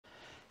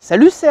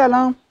Salut, c'est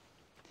Alain.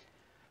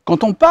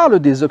 Quand on parle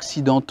des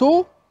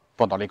Occidentaux,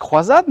 pendant les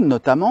croisades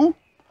notamment,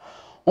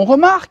 on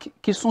remarque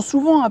qu'ils sont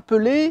souvent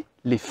appelés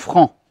les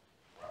Francs,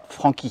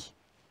 Franquis.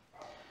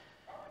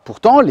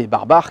 Pourtant, les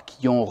barbares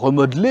qui ont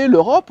remodelé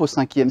l'Europe au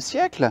 5e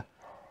siècle,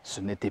 ce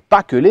n'étaient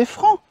pas que les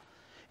Francs.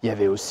 Il y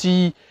avait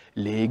aussi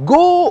les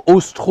Goths,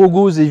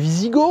 Ostrogoths et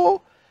Visigoths,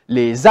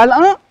 les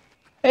Alains,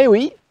 eh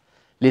oui,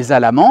 les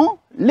Alamans,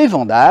 les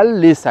Vandales,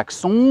 les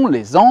Saxons,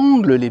 les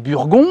Angles, les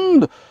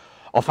Burgondes.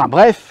 Enfin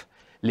bref,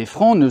 les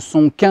Francs ne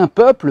sont qu'un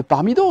peuple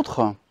parmi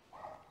d'autres.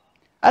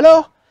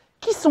 Alors,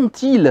 qui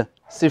sont-ils,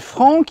 ces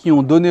Francs qui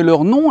ont donné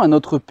leur nom à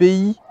notre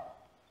pays?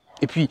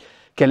 Et puis,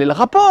 quel est le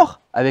rapport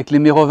avec les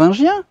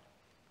Mérovingiens?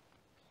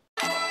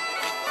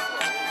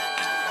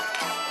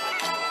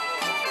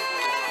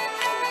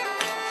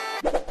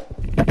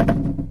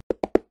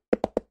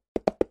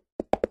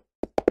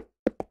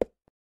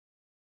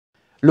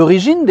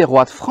 L'origine des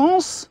rois de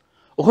France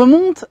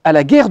remonte à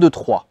la guerre de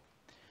Troie.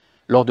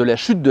 Lors de la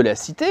chute de la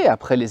cité,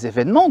 après les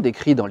événements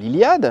décrits dans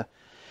l'Iliade,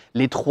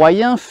 les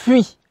Troyens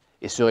fuient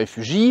et se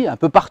réfugient un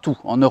peu partout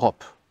en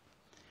Europe.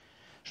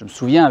 Je me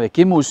souviens avec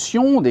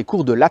émotion des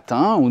cours de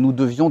latin où nous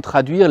devions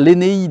traduire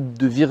l'Énéide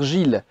de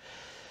Virgile.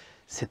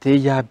 C'était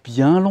il y a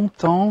bien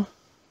longtemps.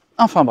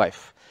 Enfin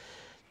bref,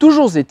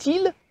 toujours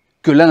est-il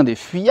que l'un des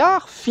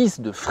fuyards, fils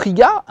de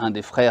Friga, un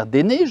des frères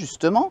d'Énée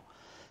justement,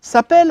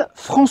 s'appelle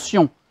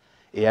Francion.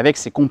 Et avec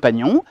ses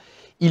compagnons,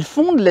 il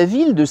fonde la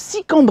ville de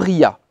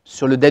Sicambria,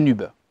 sur le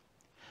Danube.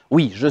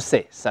 Oui, je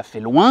sais, ça fait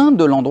loin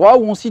de l'endroit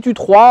où on situe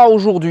Troie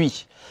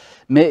aujourd'hui.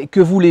 Mais que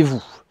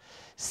voulez-vous?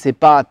 C'est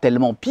pas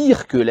tellement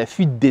pire que la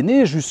fuite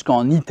d'Énée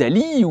jusqu'en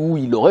Italie où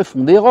il aurait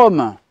fondé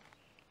Rome.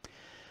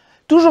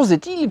 Toujours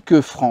est-il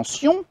que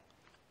Francion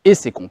et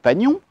ses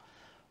compagnons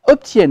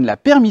obtiennent la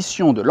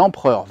permission de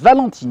l'empereur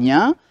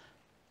Valentinien,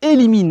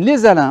 éliminent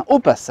les Alains au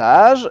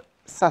passage,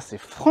 ça c'est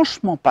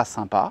franchement pas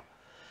sympa,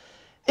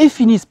 et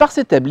finissent par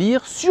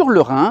s'établir sur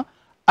le Rhin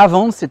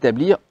avant de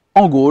s'établir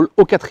en Gaule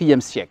au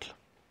IVe siècle.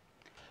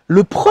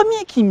 Le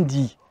premier qui me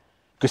dit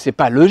que c'est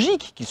pas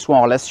logique qu'il soit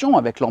en relation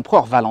avec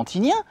l'empereur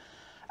Valentinien,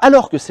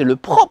 alors que c'est le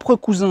propre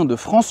cousin de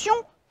Francion,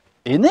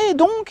 Énée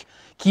donc,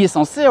 qui est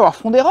censé avoir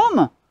fondé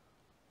Rome.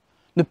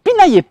 Ne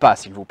pinaillez pas,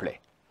 s'il vous plaît.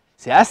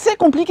 C'est assez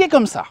compliqué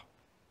comme ça.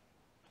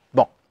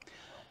 Bon,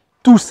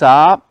 tout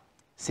ça,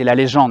 c'est la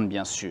légende,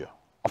 bien sûr.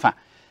 Enfin,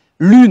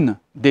 l'une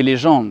des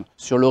légendes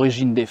sur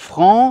l'origine des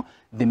Francs,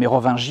 des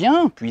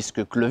Mérovingiens,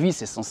 puisque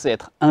Clovis est censé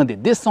être un des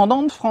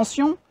descendants de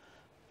Francion,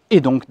 et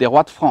donc des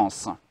rois de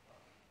France.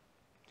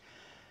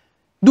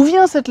 D'où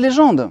vient cette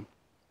légende?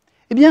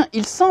 Eh bien,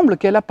 il semble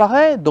qu'elle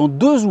apparaît dans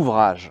deux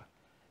ouvrages.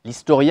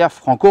 L'Historia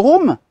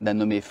Francorum, d'un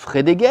nommé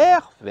Frédéguer,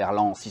 vers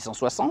l'an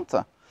 660,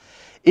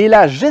 et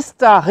la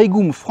Gesta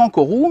Regum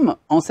Francorum,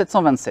 en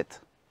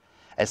 727.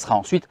 Elle sera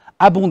ensuite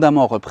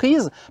abondamment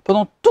reprise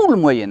pendant tout le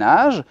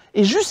Moyen-Âge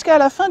et jusqu'à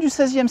la fin du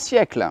XVIe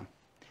siècle.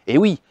 Et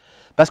oui,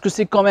 parce que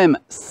c'est quand même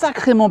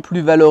sacrément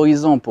plus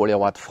valorisant pour les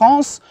rois de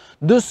France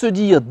de se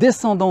dire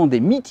descendants des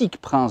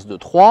mythiques princes de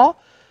Troie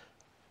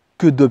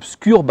que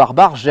d'obscurs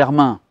barbares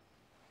germains.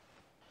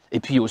 Et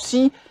puis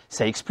aussi,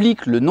 ça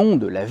explique le nom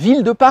de la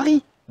ville de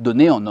Paris,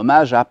 donné en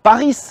hommage à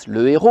Paris,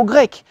 le héros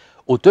grec,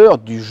 auteur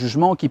du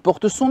jugement qui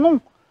porte son nom.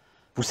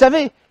 Vous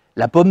savez,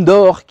 la pomme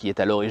d'or qui est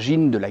à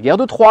l'origine de la guerre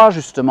de Troie,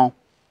 justement.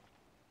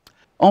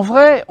 En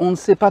vrai, on ne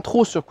sait pas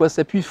trop sur quoi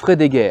s'appuie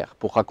Frédéguer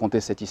pour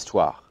raconter cette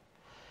histoire.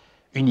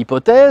 Une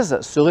hypothèse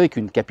serait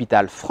qu'une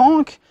capitale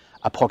franque,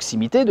 à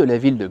proximité de la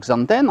ville de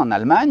Xanten en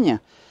Allemagne,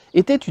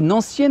 était une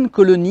ancienne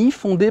colonie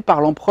fondée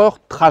par l'empereur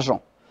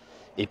Trajan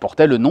et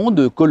portait le nom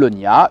de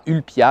Colonia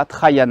Ulpia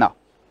Traiana.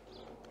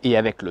 Et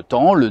avec le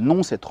temps, le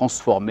nom s'est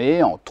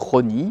transformé en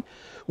Tronie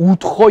ou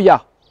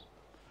Troia.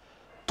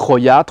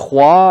 Troia,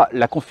 Troie,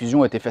 la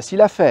confusion était facile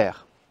à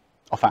faire.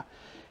 Enfin,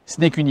 ce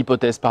n'est qu'une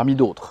hypothèse parmi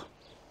d'autres.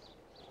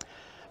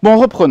 Bon,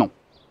 reprenons.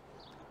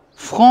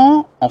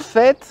 Franc, en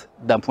fait,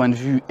 d'un point de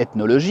vue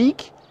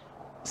ethnologique,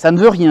 ça ne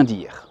veut rien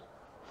dire.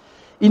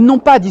 Ils n'ont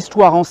pas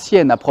d'histoire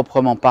ancienne à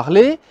proprement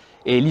parler,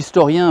 et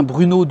l'historien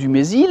Bruno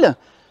Dumezil,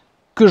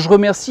 que je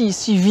remercie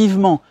ici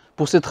vivement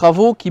pour ses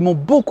travaux qui m'ont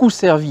beaucoup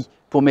servi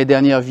pour mes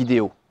dernières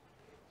vidéos.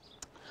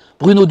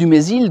 Bruno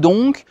Dumezil,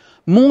 donc,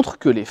 montre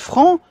que les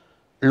Francs,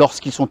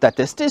 lorsqu'ils sont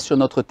attestés sur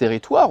notre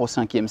territoire au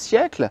 5e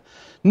siècle,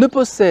 ne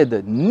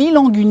possèdent ni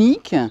langue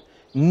unique,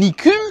 ni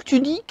culte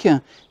unique,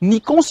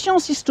 ni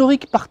conscience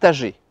historique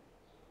partagée.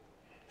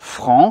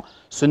 Franc,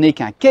 ce n'est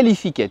qu'un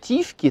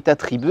qualificatif qui est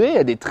attribué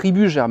à des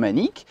tribus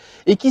germaniques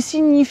et qui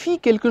signifie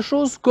quelque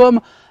chose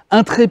comme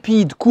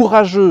intrépide,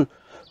 courageux,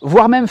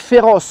 voire même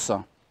féroce.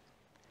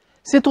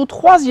 C'est au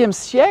IIIe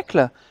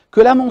siècle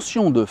que la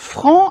mention de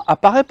Franc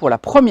apparaît pour la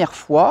première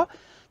fois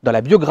dans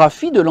la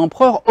biographie de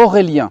l'empereur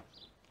Aurélien,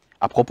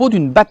 à propos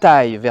d'une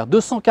bataille vers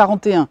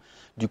 241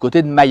 du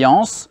côté de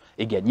Mayence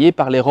et gagnée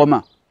par les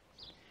Romains.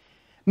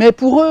 Mais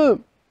pour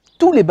eux,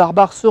 tous les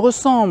barbares se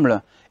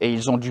ressemblent, et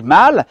ils ont du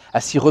mal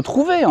à s'y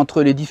retrouver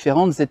entre les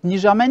différentes ethnies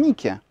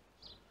germaniques.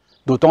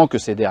 D'autant que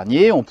ces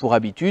derniers ont pour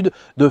habitude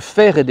de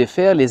faire et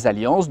défaire les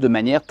alliances de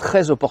manière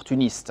très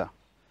opportuniste.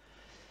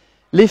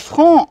 Les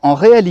Francs, en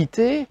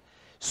réalité,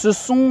 ce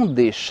sont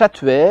des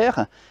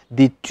chatuaires,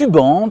 des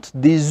tubantes,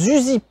 des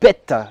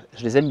usipètes,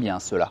 je les aime bien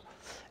ceux-là,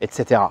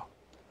 etc.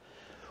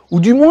 Ou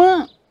du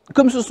moins,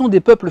 comme ce sont des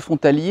peuples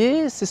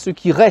frontaliers, c'est ce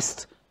qui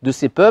reste de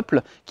ces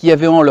peuples qui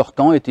avaient en leur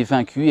temps été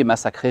vaincus et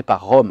massacrés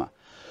par Rome.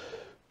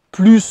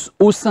 Plus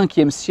au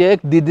 5e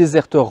siècle, des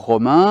déserteurs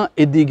romains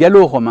et des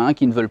gallo-romains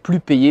qui ne veulent plus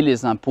payer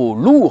les impôts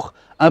lourds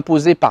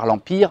imposés par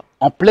l'Empire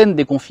en pleine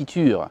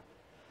déconfiture.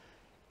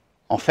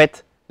 En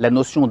fait, la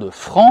notion de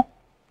franc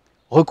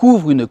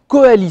recouvre une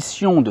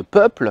coalition de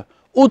peuples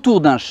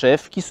autour d'un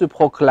chef qui se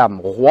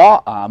proclame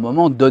roi à un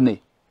moment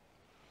donné.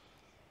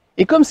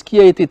 Et comme ce qui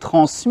a été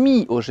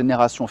transmis aux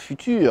générations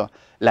futures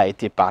l'a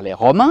été par les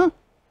Romains,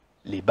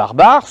 les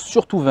barbares,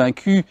 surtout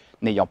vaincus,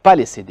 n'ayant pas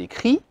laissé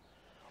d'écrit,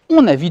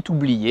 on a vite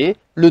oublié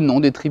le nom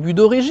des tribus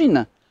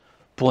d'origine,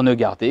 pour ne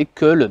garder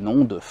que le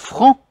nom de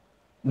Francs,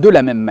 de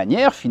la même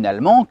manière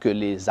finalement que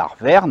les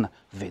Arvernes,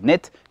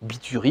 Vénètes,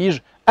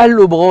 Bituriges,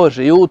 Allobroges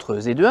et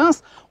autres Éduins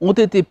ont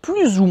été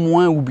plus ou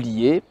moins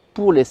oubliés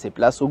pour laisser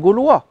place aux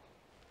Gaulois.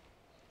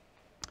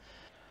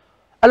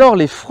 Alors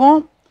les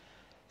Francs,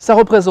 ça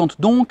représente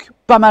donc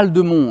pas mal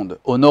de monde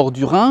au nord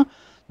du Rhin,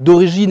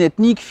 d'origine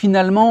ethnique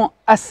finalement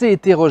assez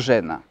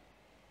hétérogène.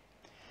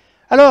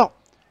 Alors,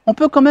 on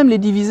peut quand même les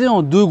diviser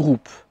en deux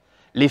groupes.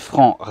 Les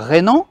Francs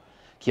rhénans,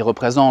 qui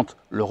représentent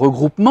le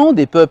regroupement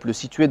des peuples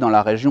situés dans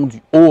la région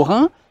du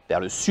Haut-Rhin, vers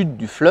le sud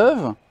du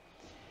fleuve,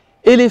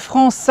 et les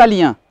Francs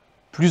saliens,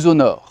 plus au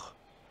nord.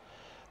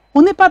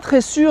 On n'est pas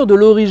très sûr de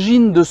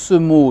l'origine de ce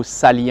mot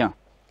salien.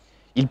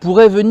 Il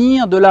pourrait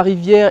venir de la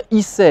rivière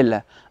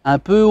Issel, un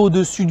peu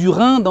au-dessus du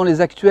Rhin dans les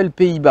actuels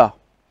Pays-Bas,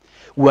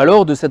 ou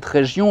alors de cette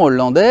région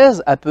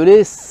hollandaise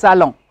appelée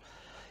Salland,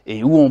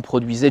 et où on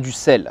produisait du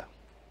sel.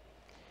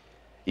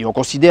 Et on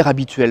considère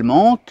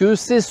habituellement que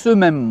c'est ce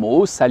même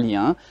mot,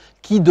 salien,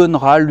 qui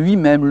donnera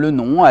lui-même le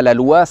nom à la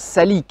loi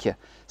salique,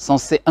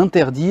 censée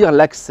interdire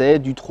l'accès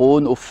du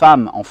trône aux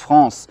femmes en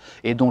France,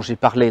 et dont j'ai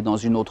parlé dans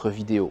une autre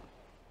vidéo.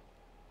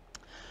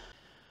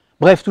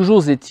 Bref,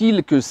 toujours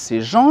est-il que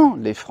ces gens,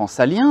 les Francs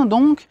saliens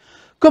donc,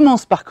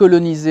 commencent par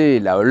coloniser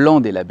la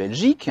Hollande et la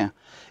Belgique,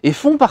 et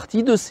font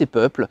partie de ces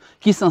peuples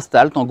qui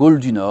s'installent en Gaule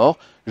du Nord,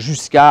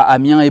 jusqu'à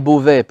Amiens et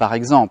Beauvais par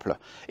exemple,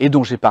 et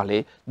dont j'ai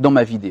parlé dans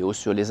ma vidéo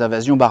sur les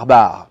invasions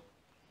barbares.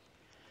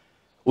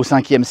 Au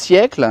 5e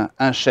siècle,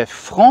 un chef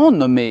franc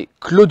nommé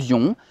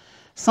Clodion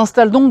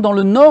s'installe donc dans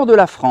le nord de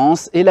la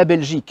France et la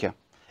Belgique,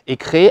 et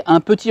crée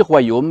un petit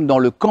royaume dans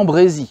le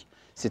Cambrésis,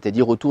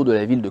 c'est-à-dire autour de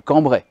la ville de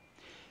Cambrai,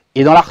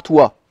 et dans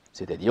l'Artois,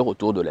 c'est-à-dire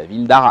autour de la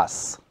ville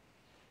d'Arras.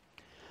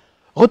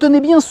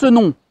 Retenez bien ce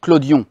nom,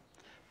 Clodion,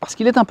 parce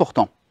qu'il est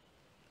important.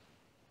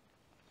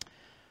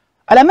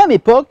 À la même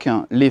époque,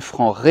 les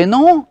Francs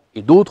rhénans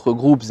et d'autres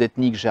groupes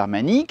ethniques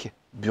germaniques,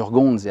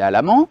 burgondes et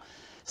alamans,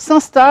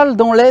 s'installent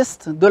dans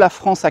l'est de la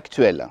France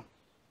actuelle.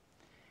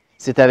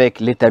 C'est avec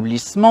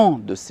l'établissement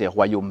de ces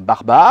royaumes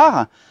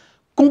barbares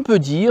qu'on peut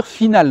dire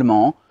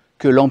finalement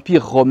que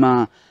l'Empire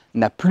romain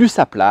n'a plus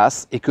sa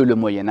place et que le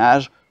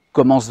Moyen-Âge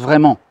commence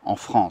vraiment en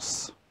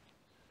France.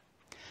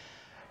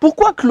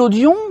 Pourquoi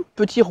Clodion,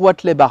 petit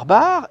roitelet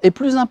barbare, est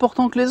plus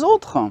important que les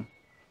autres?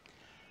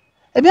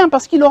 Eh bien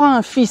parce qu'il aura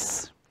un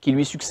fils qui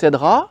lui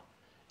succédera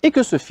et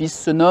que ce fils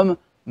se nomme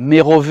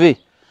Mérové,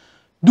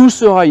 d'où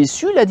sera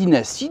issue la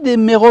dynastie des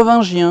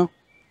Mérovingiens.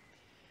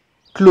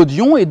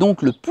 Clodion est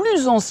donc le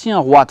plus ancien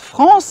roi de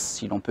France,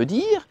 si l'on peut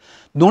dire,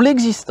 dont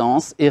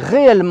l'existence est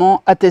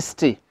réellement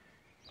attestée.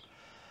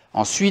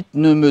 Ensuite,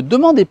 ne me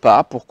demandez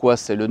pas pourquoi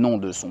c'est le nom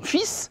de son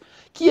fils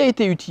qui a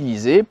été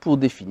utilisé pour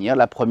définir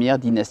la première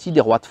dynastie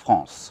des rois de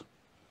France.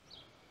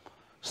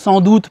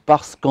 Sans doute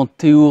parce qu'en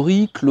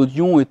théorie,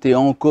 Clodion était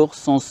encore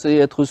censé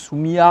être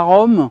soumis à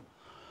Rome.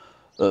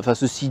 Enfin,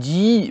 ceci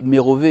dit,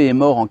 Mérové est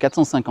mort en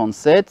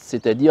 457,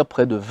 c'est-à-dire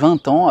près de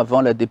 20 ans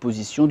avant la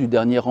déposition du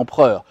dernier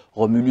empereur,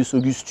 Romulus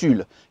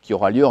Augustule, qui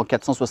aura lieu en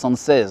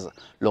 476,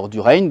 lors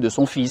du règne de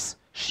son fils,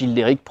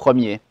 Childéric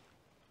Ier.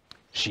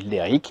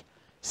 Childéric,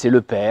 c'est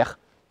le père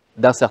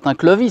d'un certain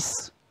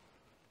Clovis.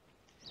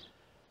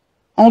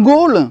 En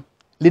Gaule,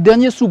 les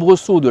derniers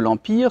soubresauts de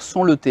l'Empire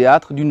sont le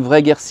théâtre d'une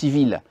vraie guerre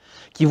civile,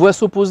 qui voit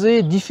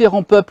s'opposer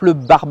différents peuples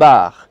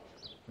barbares,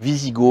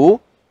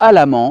 Visigoths,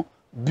 Alamans,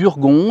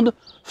 Burgondes,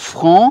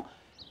 Francs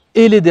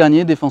et les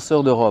derniers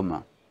défenseurs de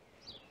Rome.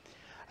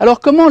 Alors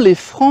comment les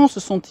Francs se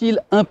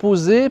sont-ils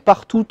imposés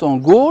partout en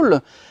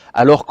Gaule,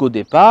 alors qu'au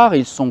départ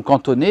ils sont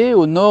cantonnés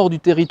au nord du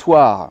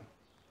territoire?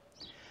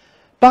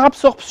 Par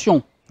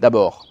absorption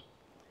d'abord.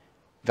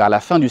 Vers la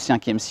fin du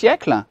 5e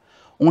siècle,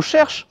 on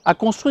cherche à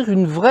construire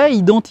une vraie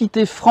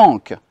identité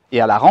franque et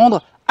à la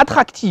rendre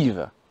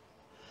attractive.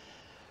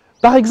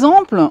 Par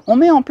exemple, on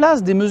met en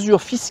place des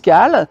mesures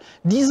fiscales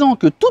disant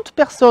que toute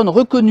personne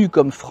reconnue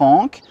comme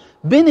franque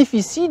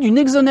bénéficie d'une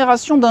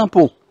exonération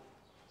d'impôts.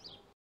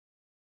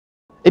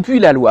 Et puis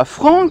la loi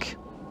franque,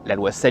 la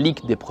loi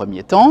salique des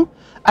premiers temps,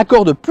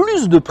 accorde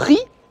plus de prix,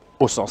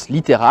 au sens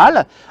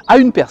littéral, à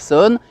une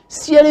personne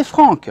si elle est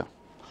franque.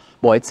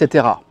 Bon,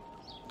 etc.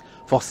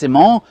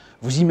 Forcément,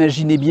 vous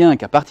imaginez bien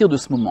qu'à partir de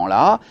ce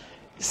moment-là,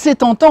 c'est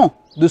tentant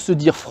de se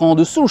dire franc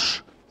de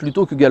souche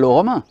plutôt que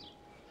gallo-romain.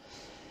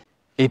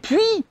 Et puis,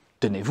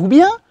 tenez-vous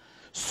bien,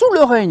 sous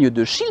le règne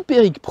de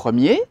Chilpéric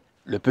Ier,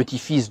 le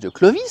petit-fils de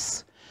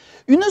Clovis,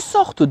 une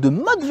sorte de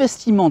mode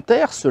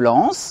vestimentaire se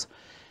lance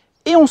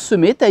et on se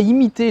met à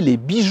imiter les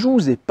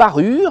bijoux et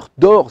parures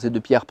d'or et de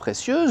pierres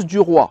précieuses du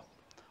roi.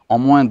 En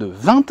moins de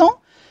 20 ans,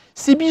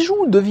 ces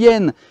bijoux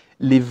deviennent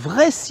les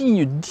vrais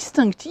signes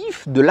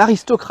distinctifs de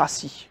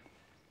l'aristocratie.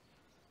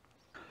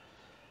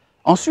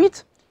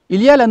 Ensuite,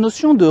 il y a la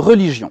notion de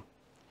religion.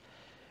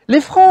 Les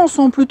Francs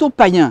sont plutôt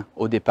païens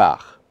au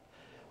départ.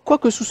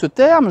 Quoique sous ce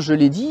terme, je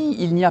l'ai dit,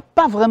 il n'y a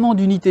pas vraiment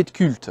d'unité de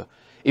culte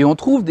et on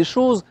trouve des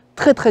choses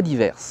très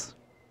diverses.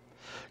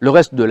 Le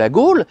reste de la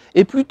Gaule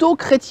est plutôt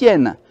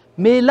chrétienne,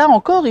 mais là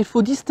encore il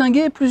faut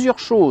distinguer plusieurs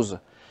choses.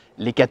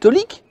 Les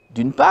catholiques,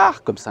 d'une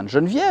part, comme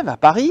Sainte-Geneviève à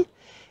Paris,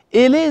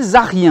 et les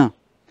ariens.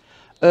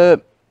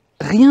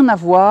 Rien à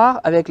voir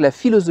avec la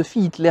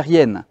philosophie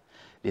hitlérienne.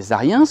 Les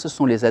ariens, ce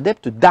sont les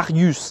adeptes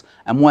d'Arius,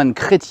 un moine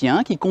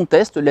chrétien qui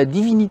conteste la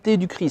divinité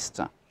du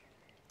Christ.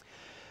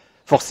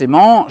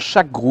 Forcément,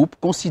 chaque groupe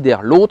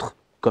considère l'autre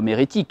comme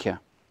hérétique.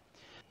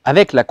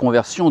 Avec la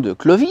conversion de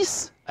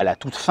Clovis, à la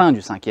toute fin du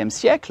 5e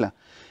siècle,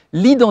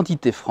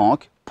 l'identité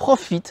franque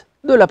profite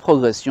de la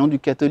progression du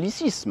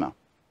catholicisme.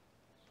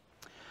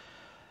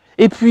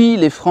 Et puis,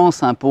 les Francs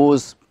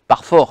s'imposent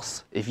par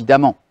force,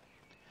 évidemment.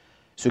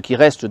 Ce qui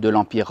reste de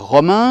l'Empire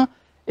romain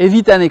est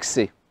vite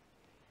annexé.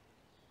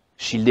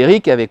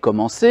 Childéric avait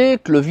commencé,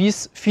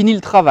 Clovis finit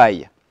le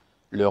travail.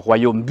 Le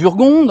royaume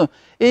burgonde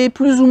est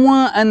plus ou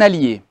moins un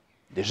allié.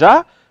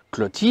 Déjà,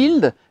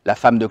 Clotilde, la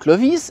femme de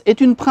Clovis,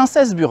 est une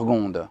princesse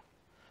burgonde.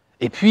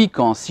 Et puis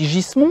quand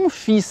Sigismond,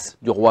 fils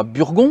du roi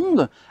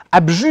burgonde,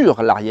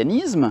 abjure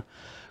l'arianisme,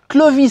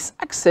 Clovis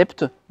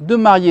accepte de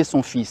marier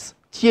son fils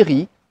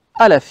Thierry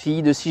à la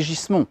fille de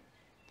Sigismond.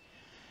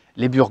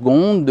 Les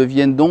Burgondes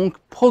deviennent donc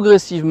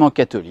progressivement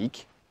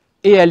catholiques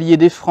et alliés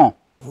des Francs.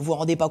 Vous vous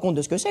rendez pas compte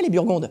de ce que c'est, les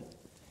Burgondes?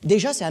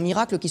 Déjà, c'est un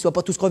miracle qu'ils soient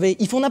pas tous crevés.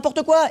 Ils font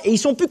n'importe quoi et ils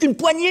sont plus qu'une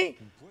poignée.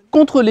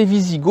 Contre les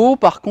Visigoths,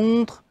 par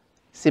contre,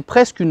 c'est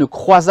presque une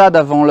croisade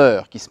avant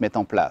l'heure qui se met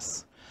en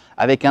place,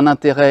 avec un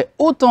intérêt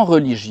autant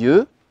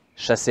religieux,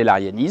 chasser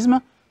l'arianisme,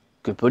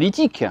 que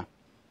politique.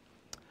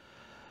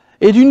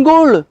 Et d'une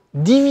Gaule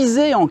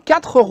divisée en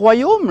 4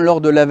 royaumes lors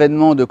de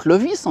l'avènement de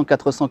Clovis en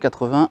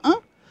 481,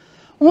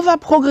 on va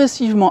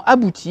progressivement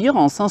aboutir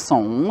en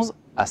 511,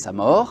 à sa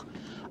mort,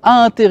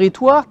 à un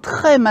territoire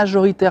très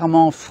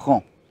majoritairement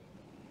franc.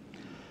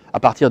 À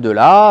partir de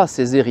là,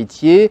 ses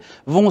héritiers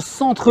vont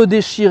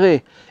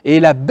s'entre-déchirer et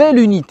la belle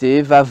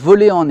unité va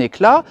voler en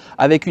éclats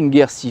avec une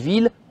guerre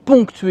civile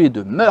ponctuée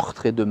de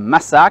meurtres et de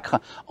massacres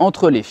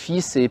entre les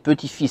fils et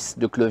petits-fils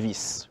de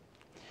Clovis.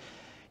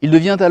 Il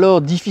devient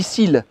alors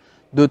difficile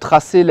de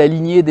tracer la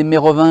lignée des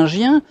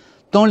Mérovingiens,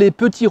 tant les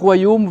petits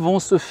royaumes vont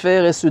se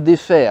faire et se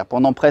défaire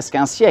pendant presque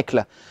un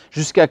siècle,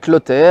 jusqu'à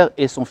Clotaire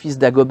et son fils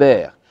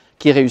Dagobert,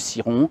 qui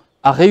réussiront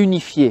à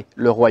réunifier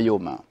le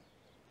royaume.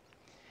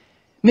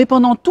 Mais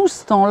pendant tout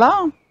ce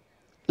temps-là,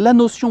 la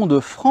notion de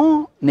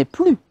franc n'est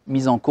plus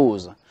mise en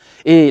cause,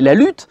 et la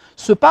lutte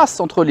se passe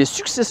entre les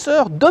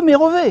successeurs de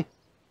Mérové.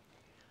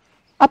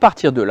 À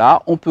partir de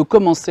là, on peut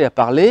commencer à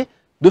parler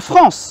de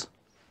France,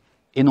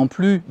 et non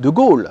plus de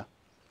Gaule.